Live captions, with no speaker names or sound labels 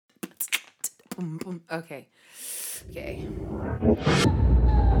boom, boom. Okay.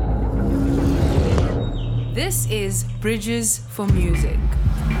 This is Bridges for Music.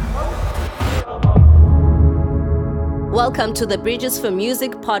 Welcome to the Bridges for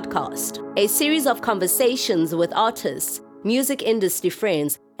Music podcast, a series of conversations with artists, music industry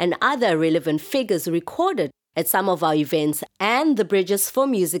friends, and other relevant figures recorded at some of our events and the Bridges for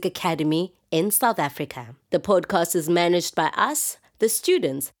Music Academy in South Africa. The podcast is managed by us, the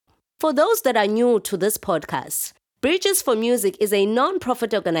students. For those that are new to this podcast, Bridges for Music is a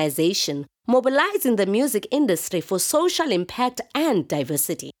non-profit organization mobilizing the music industry for social impact and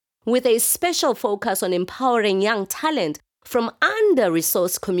diversity, with a special focus on empowering young talent from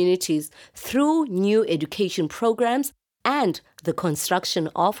under-resourced communities through new education programs and the construction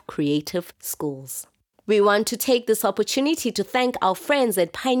of creative schools. We want to take this opportunity to thank our friends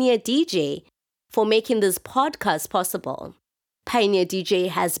at Pioneer DJ for making this podcast possible. Pioneer DJ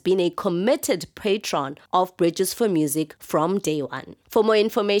has been a committed patron of Bridges for Music from day one. For more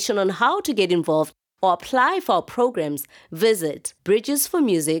information on how to get involved or apply for our programs, visit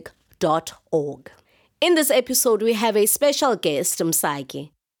bridgesformusic.org. In this episode, we have a special guest,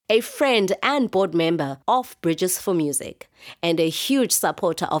 Msaki, a friend and board member of Bridges for Music and a huge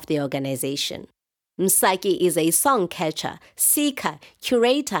supporter of the organization. Msaki is a song catcher, seeker,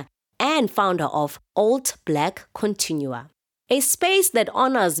 curator, and founder of Alt Black Continua, a space that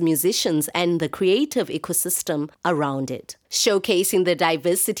honors musicians and the creative ecosystem around it, showcasing the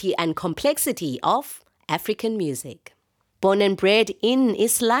diversity and complexity of African music. Born and bred in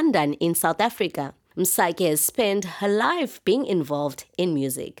East London in South Africa, Msaki has spent her life being involved in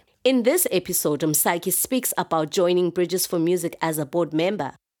music. In this episode, Msaki speaks about joining Bridges for Music as a board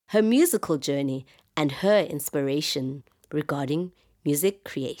member, her musical journey, and her inspiration regarding music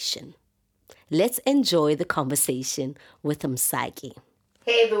creation. Let's enjoy the conversation with Msaki.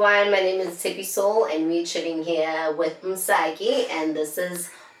 Hey everyone, my name is Tippy Soul and we're chilling here with Msaki, and this is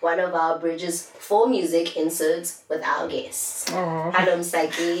one of our Bridges for Music inserts with our guests. Aww. Hello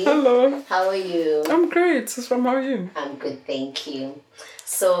Msaki. Hello. How are you? I'm great. So how are you? I'm good, thank you.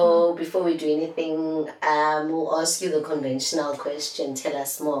 So before we do anything, we'll ask you the conventional question. Tell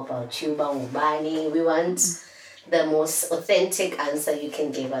us more about you, Bangubani. We want the most authentic answer you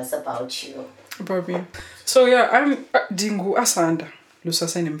can give us about you. About me. So yeah, I'm Dingu Asanda.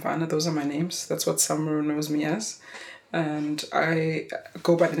 Lusasa Nimfana, those are my names. That's what Samuro knows me as. And I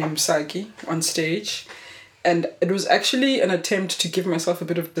go by the name Msaki on stage. And it was actually an attempt to give myself a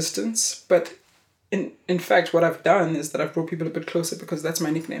bit of distance. But in fact, what I've done is that I've brought people a bit closer because that's my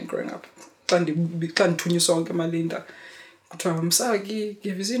nickname growing up. Msaki,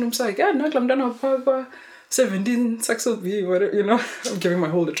 give you Msaki. Ah, not Lamdana Papa. 17 Saxo B, whatever, you know. I'm giving my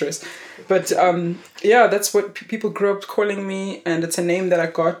whole address. But yeah, that's what people grew up calling me. And it's a name that I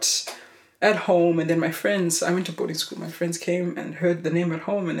got at home. And then my friends, I went to boarding school. My friends came and heard the name at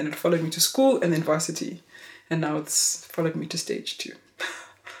home, and then it followed me to school and then varsity. And now it's followed me to stage too.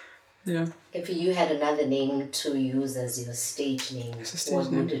 Yeah. If you had another name to use as your stage name, what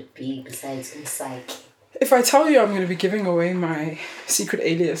would it be besides Msaki? If I tell you, I'm going to be giving away my secret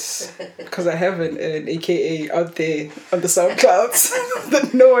alias because I have an AKA out there on the SoundClouds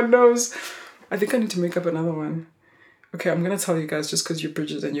that no one knows. I think I need to make up another one. Okay, I'm going to tell you guys just because you're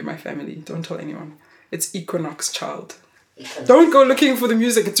Bridges and you're my family. Don't tell anyone. It's Equinox Child. Don't go looking for the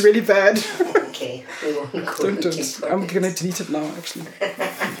music. It's really bad. Okay, we won't go looking for I'm going to delete it now, actually.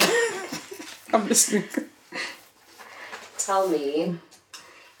 I'm listening. Tell me,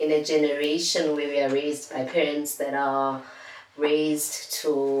 in a generation where we are raised by parents that are raised to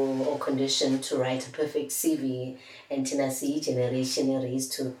or conditioned to write a perfect CV, and Tennessee generation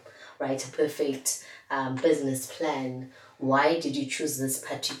raised to write a perfect business plan, why did you choose this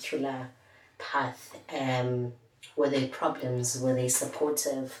particular path? Were there problems? Were they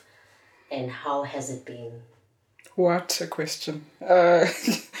supportive? And how has it been? What a question. So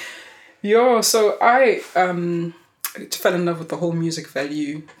I fell in love with the whole music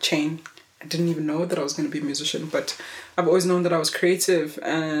value chain. I didn't even know that I was going to be a musician, but I've always known that I was creative,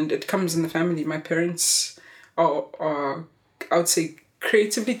 and it comes in the family. My parents are I would say,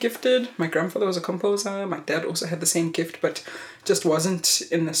 creatively gifted. My grandfather was a composer. My dad also had the same gift, but just wasn't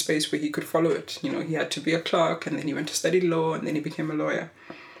in a space where he could follow it. You know, he had to be a clerk, and then he went to study law, and then he became a lawyer.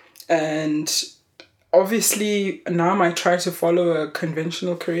 And obviously, now I try to follow a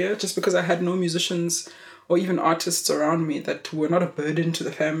conventional career just because I had no musicians or even artists around me that were not a burden to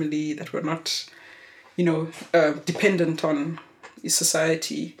the family, that were not, dependent on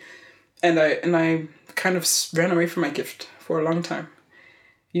society. And I kind of ran away from my gift for a long time.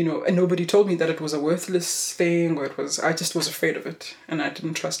 and nobody told me that it was a worthless thing or I just was afraid of it and I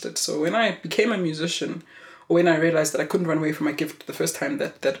didn't trust it. So when I became a musician, or when I realized that I couldn't run away from my gift, the first time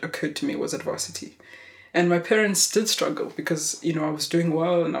that occurred to me was at varsity. And my parents did struggle because, I was doing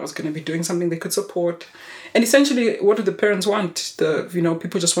well and I was going to be doing something they could support. And essentially, what do the parents want?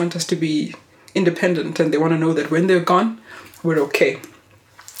 People just want us to be independent and they want to know that when they're gone, we're okay.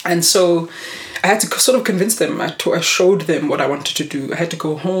 And so I had to sort of convince them. I showed them what I wanted to do. I had to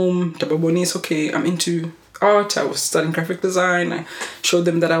go home. Tababoni, okay, I'm into art. I was studying graphic design. I showed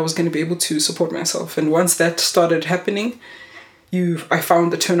them that I was going to be able to support myself. And once that started happening, I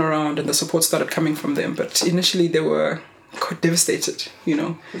found the turnaround and the support started coming from them. But initially they were quite devastated,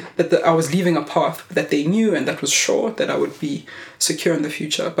 that I was leaving a path that they knew and that was sure that I would be secure in the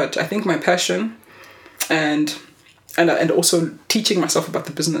future. But I think my passion and also teaching myself about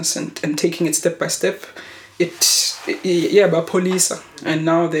the business and taking it step by step, about police. And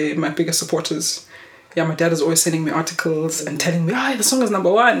now they're my biggest supporters. Yeah, my dad is always sending me articles and telling me, the song is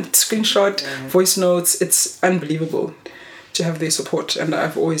 #1, screenshot, voice notes. It's unbelievable to have their support, and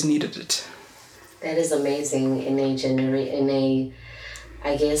I've always needed it. That is amazing in a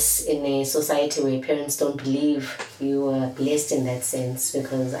society where parents don't believe you are blessed in that sense,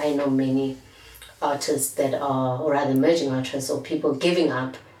 because I know many artists that are, or rather emerging artists, or people giving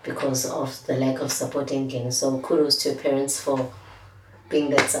up because of the lack of support again. So kudos to your parents for being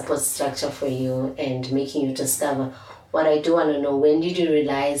that support structure for you and making you discover. What I do want to know, when did you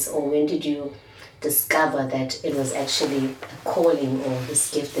realize, or when did you discover that it was actually a calling or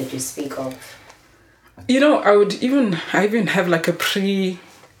this gift that you speak of? I even have like a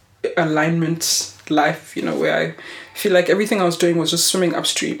pre-alignment life, where I feel like everything I was doing was just swimming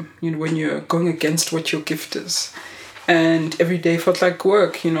upstream, when you're going against what your gift is. And every day felt like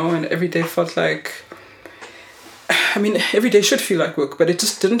work, and every day felt like, every day should feel like work, but it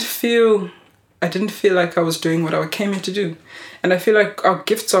just I didn't feel like I was doing what I came here to do. And I feel like our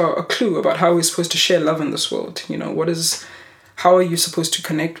gifts are a clue about how we're supposed to share love in this world. How are you supposed to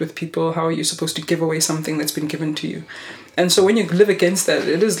connect with people? How are you supposed to give away something that's been given to you? And so when you live against that,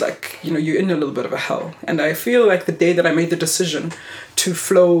 it is like, you're in a little bit of a hell. And I feel like the day that I made the decision to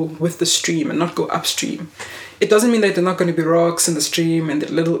flow with the stream and not go upstream, it doesn't mean that there are not going to be rocks in the stream and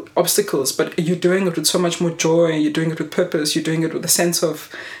the little obstacles, but you're doing it with so much more joy, you're doing it with purpose, you're doing it with a sense of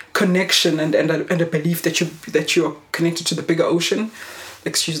connection and a belief that you are connected to the bigger ocean.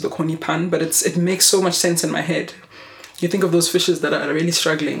 Excuse the corny pun, but it makes so much sense in my head. You think of those fishes that are really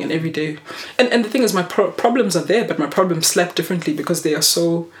struggling and every day. And the thing is, my problems are there, but my problems slap differently because they are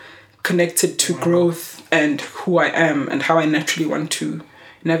so connected to growth and who I am and how I naturally want to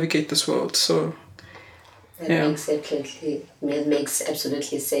navigate this world. So, It makes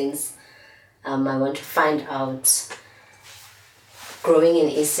absolutely sense. I want to find out, growing in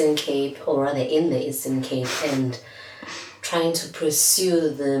Eastern Cape, or rather in the Eastern Cape, and trying to pursue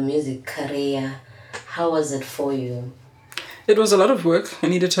the music career, how was it for you? It was a lot of work. I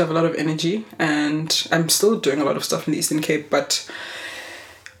needed to have a lot of energy, and I'm still doing a lot of stuff in the Eastern Cape, but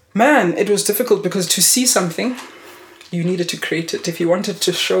man, it was difficult because to see something, you needed to create it. If you wanted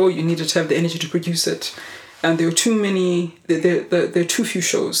to show, you needed to have the energy to produce it. And there were too many, there are too few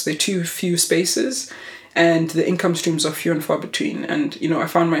shows, there are too few spaces, and the income streams are few and far between. And, I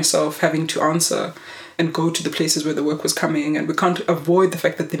found myself having to answer and go to the places where the work was coming, and we can't avoid the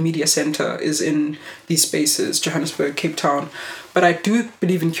fact that the media center is in these spaces, Johannesburg, Cape Town. But I do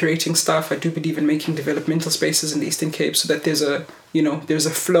believe in curating stuff. I do believe in making developmental spaces in the Eastern Cape so that there's a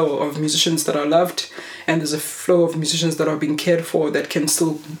flow of musicians that are loved, and there's a flow of musicians that are being cared for that can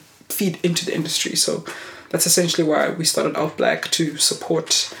still feed into the industry. So that's essentially why we started Out Black, to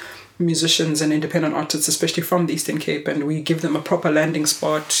support musicians and independent artists, especially from the Eastern Cape, and we give them a proper landing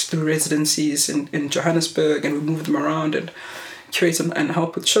spot through residencies in Johannesburg, and we move them around and curate and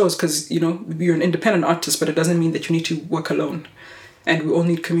help with shows, because you're an independent artist, but it doesn't mean that you need to work alone, and we all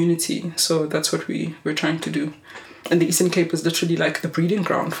need community. So that's what we're trying to do. And the Eastern Cape is literally like the breeding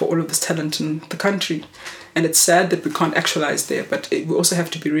ground for all of this talent in the country, and it's sad that we can't actualize there, but we also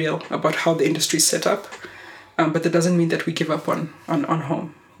have to be real about how the industry is set up. But that doesn't mean that we give up on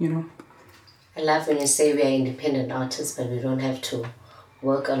home. I love when you say we are independent artists, but we don't have to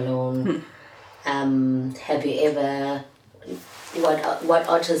work alone. Have you ever, what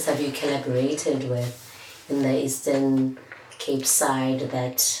artists have you collaborated with in the Eastern Cape side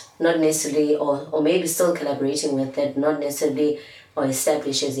that not necessarily, or maybe still collaborating with, that not necessarily or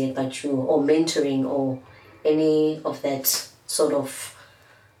established as yet, but you, or mentoring, or any of that sort of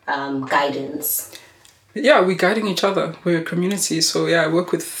guidance? Yeah, we're guiding each other. We're a community. So yeah, I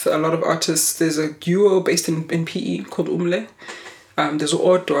work with a lot of artists. There's a duo based in PE called Umle. There's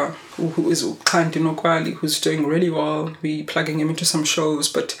Otwa, who is Kanti Nokwali, who's doing really well. We're plugging him into some shows,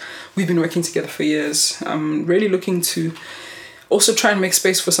 but we've been working together for years. I'm really looking to also try and make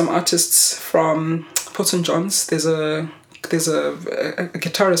space for some artists from Port St. John's. There's a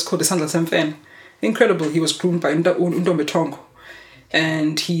guitarist called Isandla Semfen. Incredible. He was groomed by Ndombe Tongo.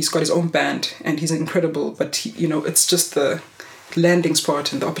 And he's got his own band, and he's incredible. But, it's just the landing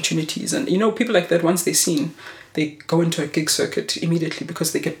spot and the opportunities. And, people like that, once they're seen, they go into a gig circuit immediately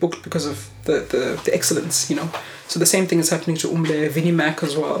because they get booked because of the excellence, So the same thing is happening to Umle, Vinnie Mac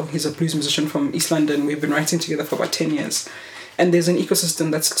as well. He's a blues musician from East London. We've been writing together for about 10 years. And there's an ecosystem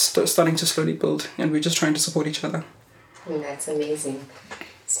that's starting to slowly build, and we're just trying to support each other. That's amazing.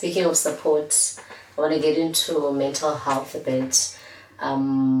 Speaking of support, I want to get into mental health a bit.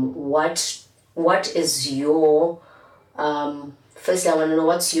 What is your... Firstly, I want to know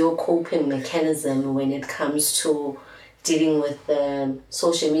what's your coping mechanism when it comes to dealing with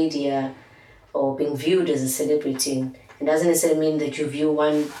social media or being viewed as a celebrity. It doesn't necessarily mean that you view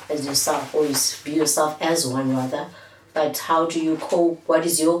one as yourself or you view yourself as one rather, but how do you cope? What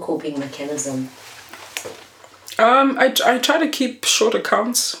is your coping mechanism? I try to keep short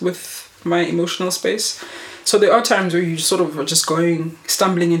accounts with my emotional space. So there are times where you sort of are just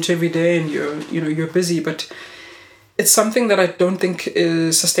stumbling into every day and you're busy, but it's something that I don't think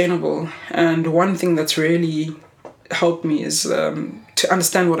is sustainable. And one thing that's really helped me is to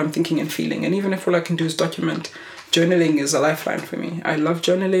understand what I'm thinking and feeling. And even if all I can do is document, journaling is a lifeline for me. I love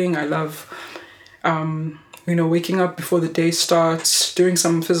journaling. I love, waking up before the day starts, doing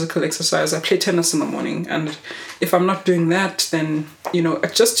some physical exercise. I play tennis in the morning. And if I'm not doing that, then,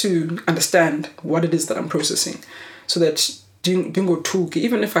 just to understand what it is that I'm processing so that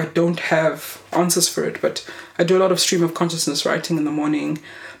even if I don't have answers for it, but I do a lot of stream of consciousness writing in the morning.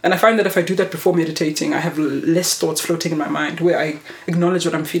 And I find that if I do that before meditating, I have less thoughts floating in my mind where I acknowledge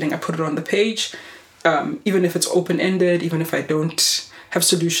what I'm feeling. I put it on the page, even if it's open-ended, even if I don't have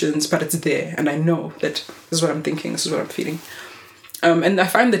solutions, but it's there. And I know that this is what I'm thinking, this is what I'm feeling. And I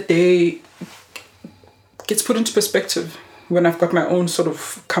find the day gets put into perspective when I've got my own sort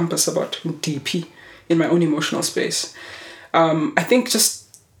of compass about DP in my own emotional space. I think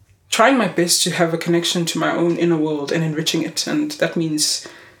just trying my best to have a connection to my own inner world and enriching it. And that means,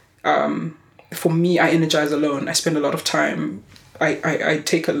 for me, I energize alone. I spend a lot of time. I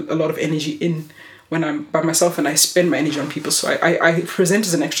take a lot of energy in when I'm by myself, and I spend my energy on people. So I present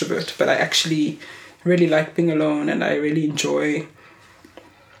as an extrovert, but I actually really like being alone, and I really enjoy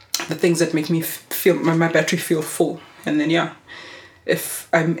the things that make me feel my battery feel full. And then, if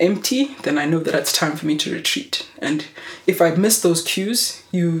I'm empty, then I know that it's time for me to retreat. And if I miss those cues,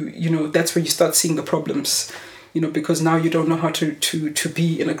 that's where you start seeing the problems, because now you don't know how to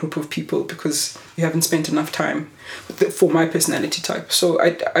be in a group of people because you haven't spent enough time for my personality type. So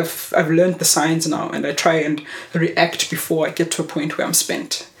I've learned the signs now, and I try and react before I get to a point where I'm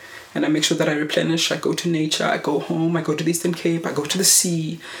spent. And I make sure that I replenish. I go to nature, I go home, I go to the Eastern Cape, I go to the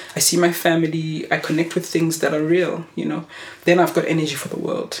sea, I see my family, I connect with things that are real, Then I've got energy for the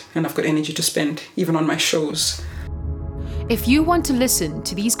world, and I've got energy to spend even on my shows. If you want to listen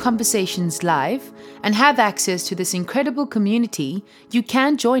to these conversations live and have access to this incredible community, you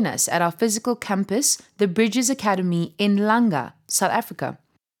can join us at our physical campus, the Bridges Academy in Langa, South Africa.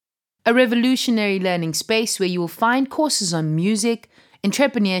 A revolutionary learning space where you will find courses on music,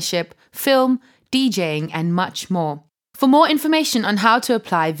 entrepreneurship, film, DJing, and much more. For more information on how to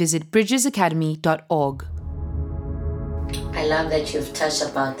apply, visit bridgesacademy.org. I love that you've touched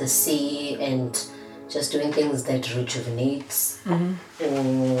about the sea and just doing things that rejuvenates you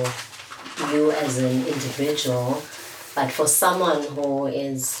as an individual. But for someone for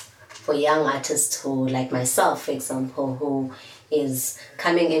young artists who, like myself, for example, who is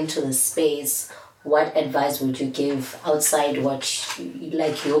coming into the space, what advice would you give outside your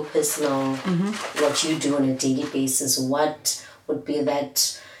personal, what you do on a daily basis? What would be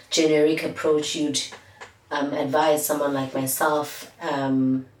that generic approach you'd advise someone like myself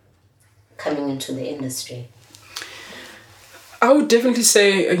coming into the industry? I would definitely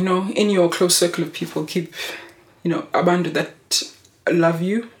say, in your close circle of people, keep, abantu that love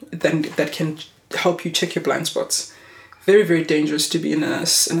you, that can help you check your blind spots. Very, very dangerous to be in a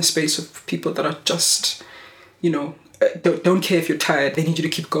space of people that are just, don't care if you're tired. They need you to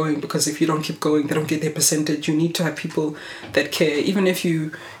keep going, because if you don't keep going, they don't get their percentage. You need to have people that care. Even if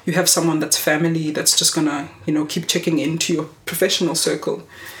you have someone that's family that's just gonna, keep checking into your professional circle,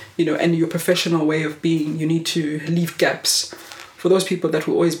 and your professional way of being, you need to leave gaps for those people that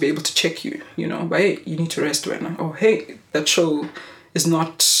will always be able to check you, but hey, you need to rest right now. Oh, hey, that show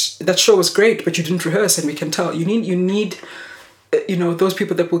was great, but you didn't rehearse, and we can tell. You need those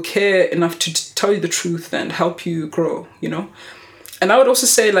people that will care enough to tell you the truth and help you grow, And I would also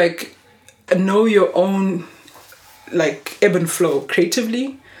say, like, know your own, like, ebb and flow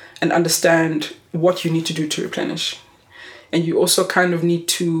creatively and understand what you need to do to replenish. And you also kind of need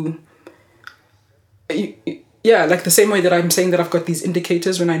to, like the same way that I'm saying that I've got these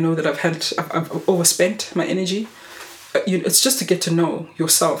indicators when I know that I've overspent my energy. It's just to get to know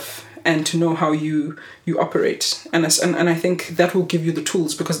yourself and to know how you operate. And I think that will give you the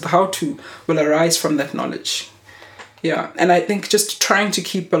tools, because the how-to will arise from that knowledge. Yeah, and I think just trying to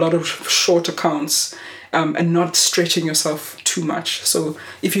keep a lot of short accounts and not stretching yourself too much. So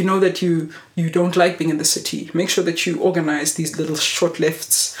if you know that you don't like being in the city, make sure that you organize these little short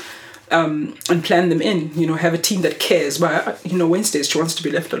lifts and plan them in. Have a team that cares. But Wednesdays she wants to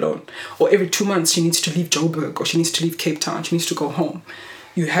be left alone, or every 2 months she needs to leave Joburg, or she needs to leave Cape Town. She needs to go home.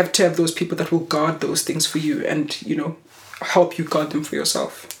 You have to have those people that will guard those things for you, and help you guard them for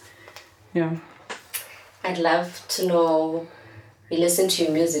yourself. Yeah. I'd love to know. We listen to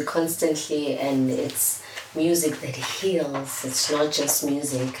your music constantly, and it's music that heals. It's not just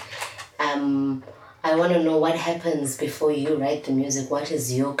music. I want to know what happens before you write the music. What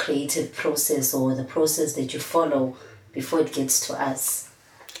is your creative process, or the process that you follow before it gets to us?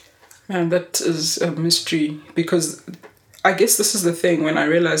 Man, that is a mystery, because I guess this is the thing, when I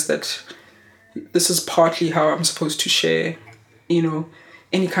realized that this is partly how I'm supposed to share,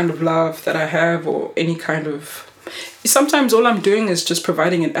 any kind of love that I have, or any kind of... Sometimes all I'm doing is just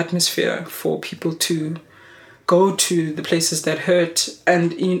providing an atmosphere for people to go to the places that hurt.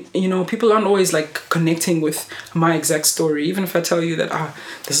 And, people aren't always like connecting with my exact story. Even if I tell you that,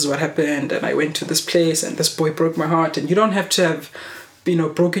 this is what happened, and I went to this place and this boy broke my heart. And you don't have to have,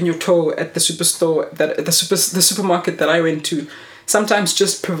 broken your toe at the superstore, the supermarket that I went to. Sometimes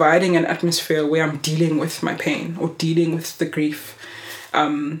just providing an atmosphere where I'm dealing with my pain or dealing with the grief.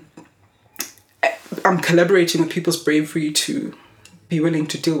 I'm collaborating with people's bravery to be willing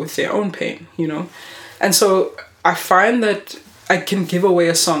to deal with their own pain, And so I find that I can give away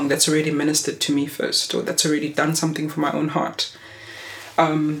a song that's already ministered to me first, or that's already done something for my own heart.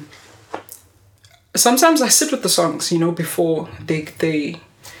 Sometimes I sit with the songs, before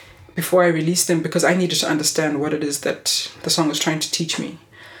before I release them, because I needed to understand what it is that the song is trying to teach me.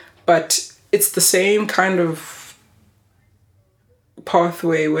 But it's the same kind of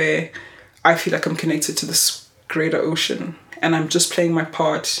pathway where I feel like I'm connected to this greater ocean, and I'm just playing my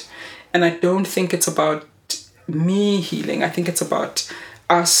part. And I don't think it's about me healing. I think it's about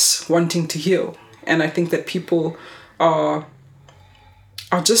us wanting to heal. And I think that people are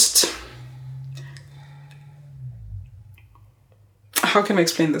just... How can I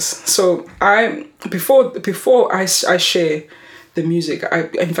explain this? So before I share the music,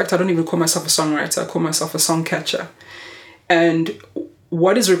 in fact, I don't even call myself a songwriter. I call myself a song catcher. And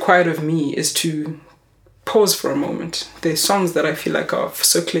what is required of me is to pause for a moment. There's songs that I feel like are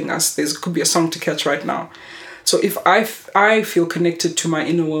circling us. There could be a song to catch right now. So if I feel connected to my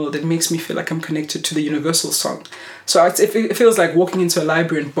inner world, it makes me feel like I'm connected to the universal song. So it feels like walking into a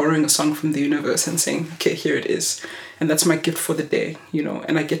library and borrowing a song from the universe and saying, okay, here it is. And that's my gift for the day,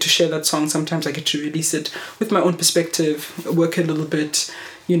 and I get to share that song. Sometimes I get to release it with my own perspective, work a little bit,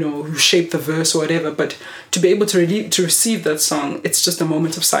 shape the verse or whatever. But to be able to receive that song, it's just a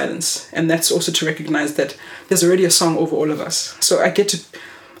moment of silence. And that's also to recognize that there's already a song over all of us. So I get to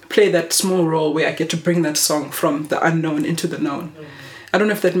play that small role where I get to bring that song from the unknown into the known. I don't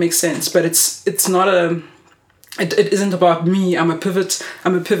know if that makes sense, but it's not it isn't about me. I'm a pivot,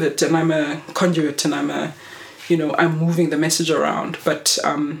 and I'm a conduit, and I'm moving the message around. But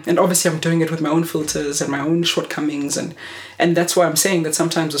and obviously I'm doing it with my own filters and my own shortcomings, and that's why I'm saying that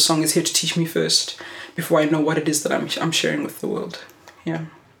sometimes a song is here to teach me first before I know what it is that I'm sharing with the world. Yeah.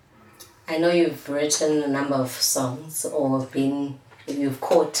 I know you've written a number of songs, or you've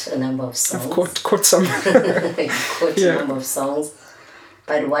caught a number of songs. I've caught some. You've caught a number of songs.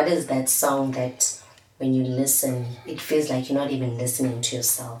 But what is that song that when you listen, it feels like you're not even listening to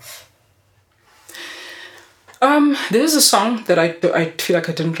yourself? There's a song that I feel like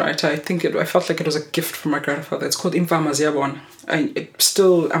I didn't write. I felt like it was a gift from my grandfather. It's called Imvama Ziyabona.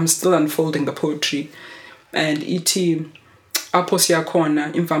 I'm still unfolding the poetry. And iti apho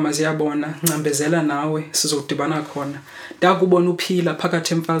siyakhona imvama ziyabona ncambezela nawe sizodibana khona ndakubona uphila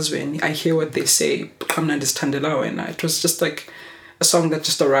phakathi emfazweni. I hear what they say kamnandi sithandela wena. It was just like a song that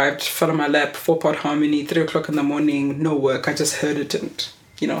just arrived, fell on my lap, 4-part harmony, 3:00 in the morning, no work. I just heard it and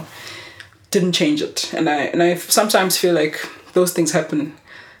didn't change it. And I sometimes feel like those things happen.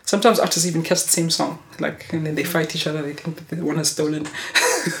 Sometimes artists even catch the same song, and then they fight each other. They think that one has stolen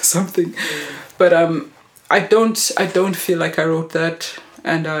something. But I don't feel like I wrote that,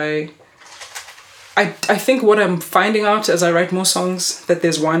 and I think what I'm finding out as I write more songs, that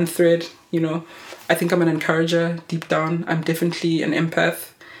there's one thread, I think I'm an encourager deep down. I'm definitely an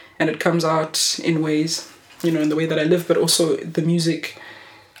empath, and it comes out in ways, in the way that I live, but also the music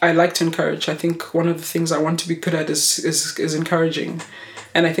I like to encourage. I think one of the things I want to be good at is encouraging.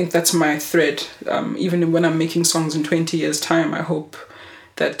 And I think that's my thread. Even when I'm making songs in 20 years' time, I hope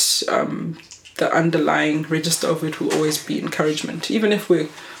that the underlying register of it will always be encouragement. Even if we're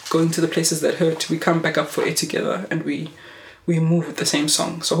going to the places that hurt, we come back up for it together, and we move with the same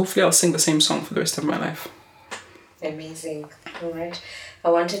song. So hopefully I'll sing the same song for the rest of my life. Amazing. All right. I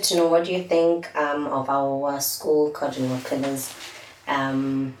wanted to know, what do you think of our school curriculum's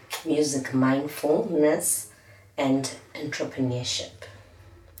music mindfulness and entrepreneurship?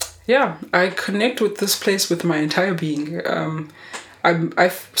 Yeah, I connect with this place with my entire being.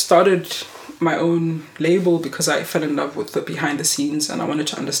 I've started my own label because I fell in love with the behind the scenes, and I wanted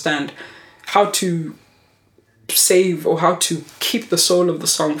to understand how to save or how to keep the soul of the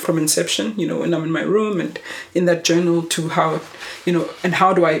song from inception, when I'm in my room and in that journal, to how, and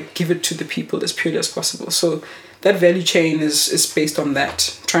how do I give it to the people as purely as possible. So that value chain is based on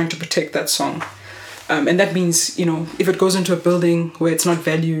that, trying to protect that song. And that means, if it goes into a building where it's not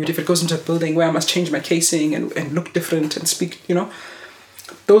valued, if it goes into a building where I must change my casing and look different and speak,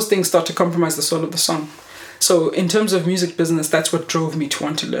 those things start to compromise the soul of the song. So in terms of music business, that's what drove me to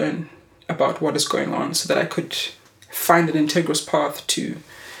want to learn about what is going on, so that I could find an integrous path to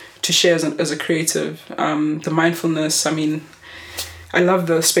share as a creative. The mindfulness, I love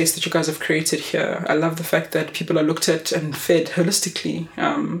the space that you guys have created here. I love the fact that people are looked at and fed holistically.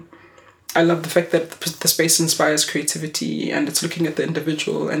 I love the fact that the space inspires creativity, and it's looking at the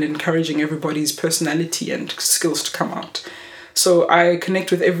individual and encouraging everybody's personality and skills to come out. So I connect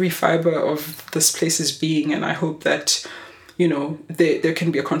with every fiber of this place's being, and I hope that, there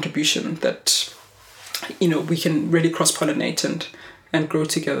can be a contribution that, we can really cross-pollinate and grow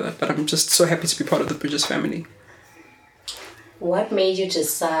together. But I'm just so happy to be part of the Bridges family. What made you to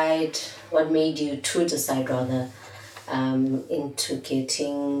decide, into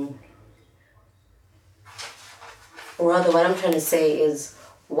getting... Rather, what I'm trying to say is,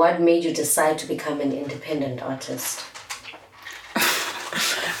 what made you decide to become an independent artist?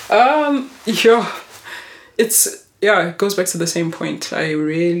 It goes back to the same point. I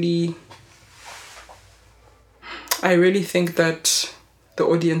really think that the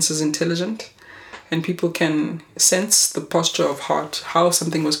audience is intelligent, and people can sense the posture of heart, how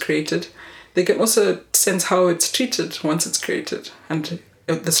something was created. They can also sense how it's treated once it's created, and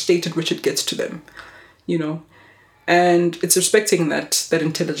the state at which it gets to them, And it's respecting that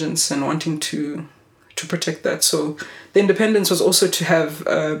intelligence and wanting to protect that. So the independence was also to have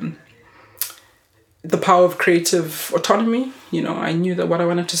the power of creative autonomy. I knew that what I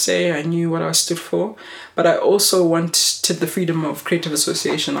wanted to say, I knew what I stood for, but I also wanted the freedom of creative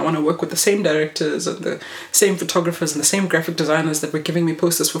association. I want to work with the same directors and the same photographers and the same graphic designers that were giving me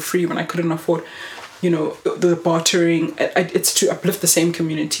posters for free when I couldn't afford, the bartering. It's to uplift the same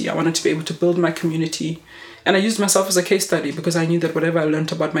community. I wanted to be able to build my community. And I used myself as a case study, because I knew that whatever I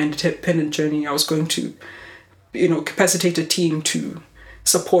learned about my independent journey, I was going to, capacitate a team to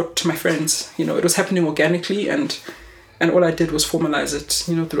support my friends. It was happening organically, and all I did was formalize it,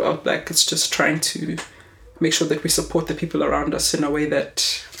 throughout Black. It's just trying to make sure that we support the people around us in a way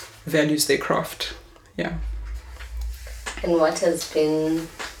that values their craft. Yeah. And what has been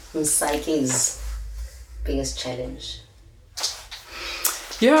Msaki's biggest challenge?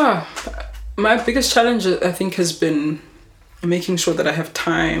 Yeah. My biggest challenge, I think, has been making sure that I have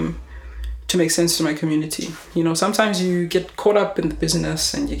time to make sense to my community. Sometimes you get caught up in the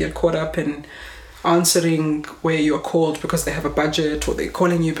business, and you get caught up in answering where you're called because they have a budget, or they're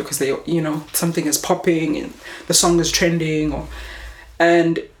calling you because they, something is popping and the song is trending,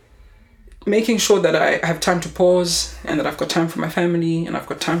 and making sure that I have time to pause, and that I've got time for my family, and I've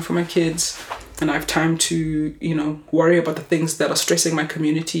got time for my kids, and I have time to, worry about the things that are stressing my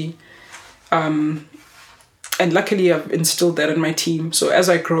community. And luckily I've instilled that in my team. So as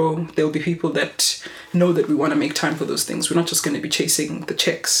I grow, there'll be people that know that we want to make time for those things. We're not just going to be chasing the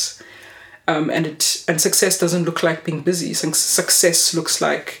checks. And success doesn't look like being busy. Success looks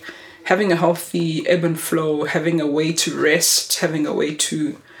like having a healthy ebb and flow, having a way to rest, having a way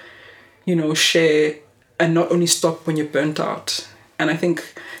to, share, and not only stop when you're burnt out. And I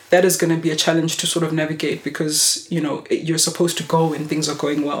think that is going to be a challenge to sort of navigate, because, you're supposed to go when things are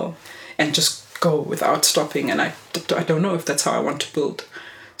going well, and just go without stopping. And I don't know if that's how I want to build.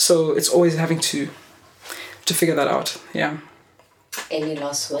 So it's always having to figure that out. Yeah. Any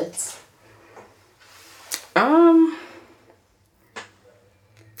last words? I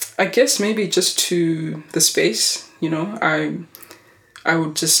guess maybe just to the space, I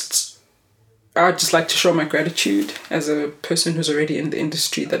would just I'd just like to show my gratitude as a person who's already in the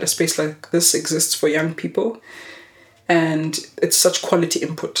industry that a space like this exists for young people, and it's such quality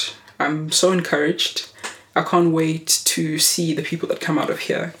input. I'm so encouraged. I can't wait to see the people that come out of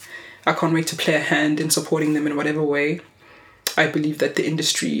here. I can't wait to play a hand in supporting them in whatever way. I believe that the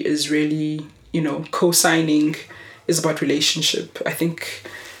industry is really, co-signing is about relationship. I think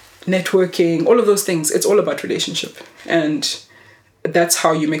networking, all of those things, it's all about relationship. And that's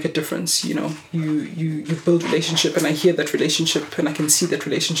how you make a difference, You build relationship, and I hear that relationship and I can see that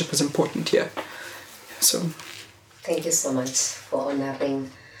relationship is important here. So thank you so much for honoring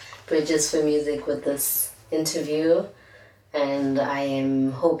Bridges for Music with this interview. And I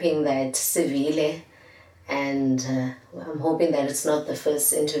am hoping that Civile, and I'm hoping that it's not the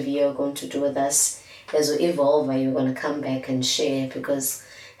first interview you're going to do with us. As we evolve, you're going to come back and share, because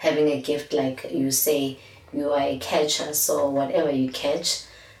having a gift, like you say, you are a catcher, so whatever you catch,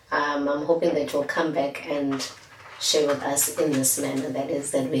 I'm hoping that you'll come back and share with us in this manner. That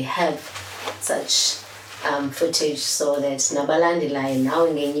is, that we have such footage, so that Nabalandi line now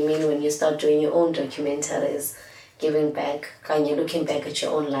again, you mean when you start doing your own documentaries, giving back, can you looking back at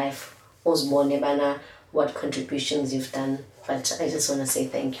your own life, what contributions you've done. But I just want to say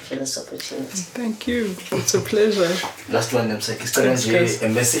thank you for this opportunity. Thank you. It's a pleasure. Last one, Msaki. A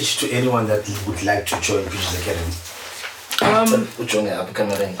message to anyone that would like to join Bridges Academy.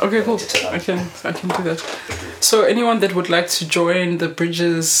 Okay, cool. I can do that. So anyone that would like to join the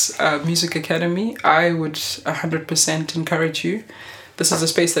Bridges Music Academy, I would 100% encourage you. This is a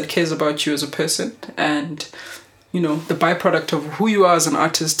space that cares about you as a person, and the byproduct of who you are as an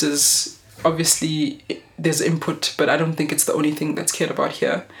artist is obviously there's input, but I don't think it's the only thing that's cared about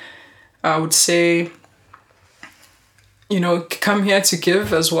here. I would say, come here to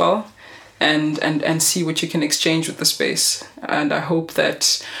give as well, and see what you can exchange with the space. And I hope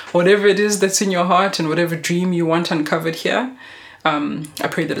that whatever it is that's in your heart and whatever dream you want uncovered here, I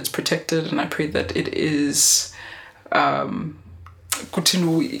pray that it's protected, and I pray that it is yeah,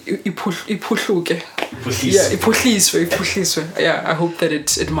 I hope that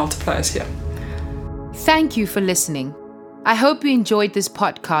it multiplies here. Thank you for listening. I hope you enjoyed this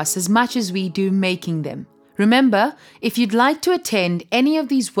podcast as much as we do making them. Remember, if you'd like to attend any of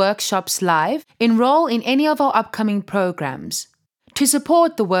these workshops live, enroll in any of our upcoming programs. To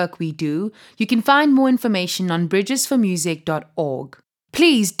support the work we do, you can find more information on bridgesformusic.org.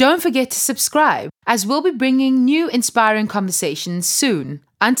 Please don't forget to subscribe, as we'll be bringing new inspiring conversations soon.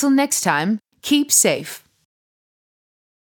 Until next time, keep safe.